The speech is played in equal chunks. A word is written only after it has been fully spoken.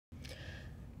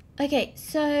Okay,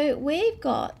 so we've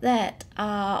got that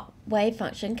our wave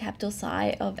function, capital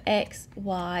psi of x,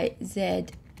 y, z,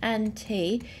 and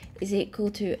t is equal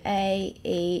to a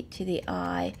e to the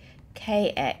I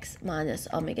kx minus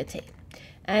omega t.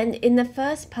 And in the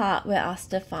first part, we're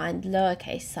asked to find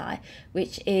lowercase psi,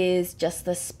 which is just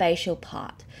the spatial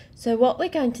part. So what we're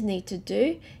going to need to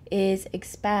do is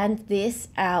expand this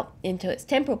out into its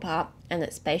temporal part and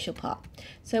its spatial part.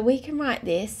 So we can write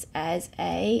this as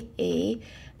a e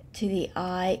to the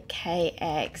I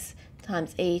kx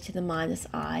times e to the minus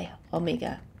I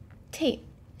omega t.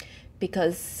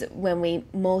 Because when we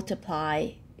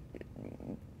multiply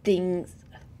things,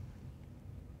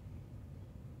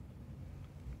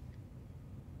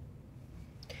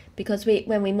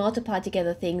 when we multiply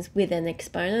together things with an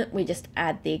exponent, we just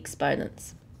add the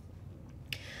exponents.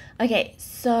 Okay,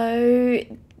 so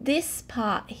this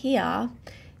part here,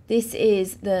 this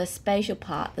is the spatial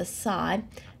part, the psi,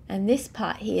 and this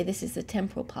part here, this is the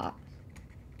temporal part.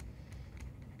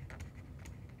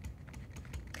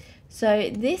 So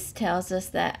this tells us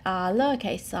that our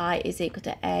lowercase psi is equal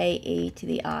to a e to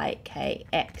the I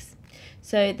kx.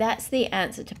 So that's the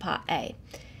answer to part A.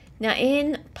 Now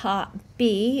in part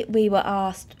B, we were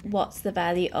asked what's the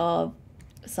value of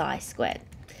psi squared.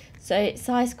 So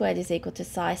psi squared is equal to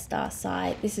psi star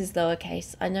psi. This is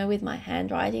lowercase. I know with my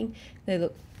handwriting, they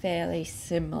look fairly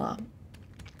similar.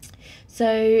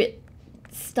 So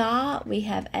star, we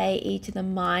have a e to the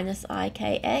minus I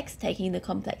kx, taking the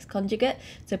complex conjugate,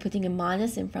 so putting a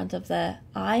minus in front of the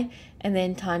I, and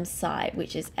then times psi,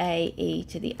 which is a e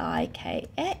to the I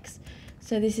kx.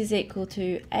 So this is equal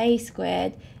to a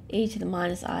squared e to the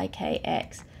minus I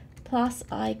kx plus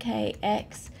I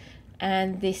kx,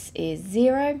 and this is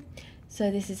 0. So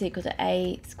this is equal to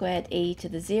a squared e to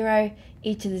the 0.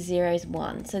 E to the 0 is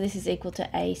 1. So this is equal to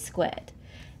a squared.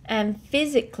 And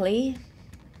physically,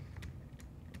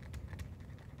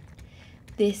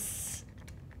 this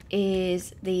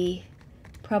is the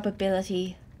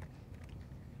probability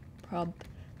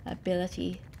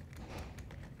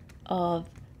of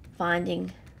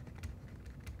finding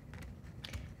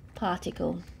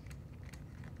particle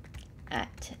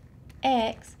at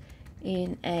x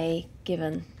in a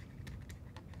given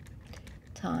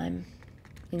time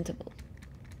interval.